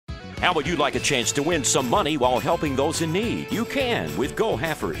How would you like a chance to win some money while helping those in need? You can with Go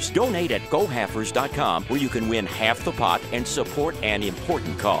Haffers. Donate at GoHaffers.com, where you can win half the pot and support an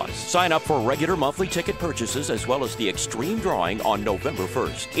important cause. Sign up for regular monthly ticket purchases as well as the extreme drawing on November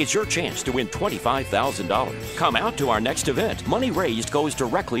 1st. It's your chance to win $25,000. Come out to our next event. Money raised goes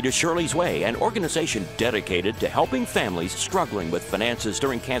directly to Shirley's Way, an organization dedicated to helping families struggling with finances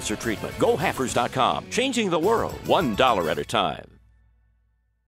during cancer treatment. GoHaffers.com, changing the world $1 at a time.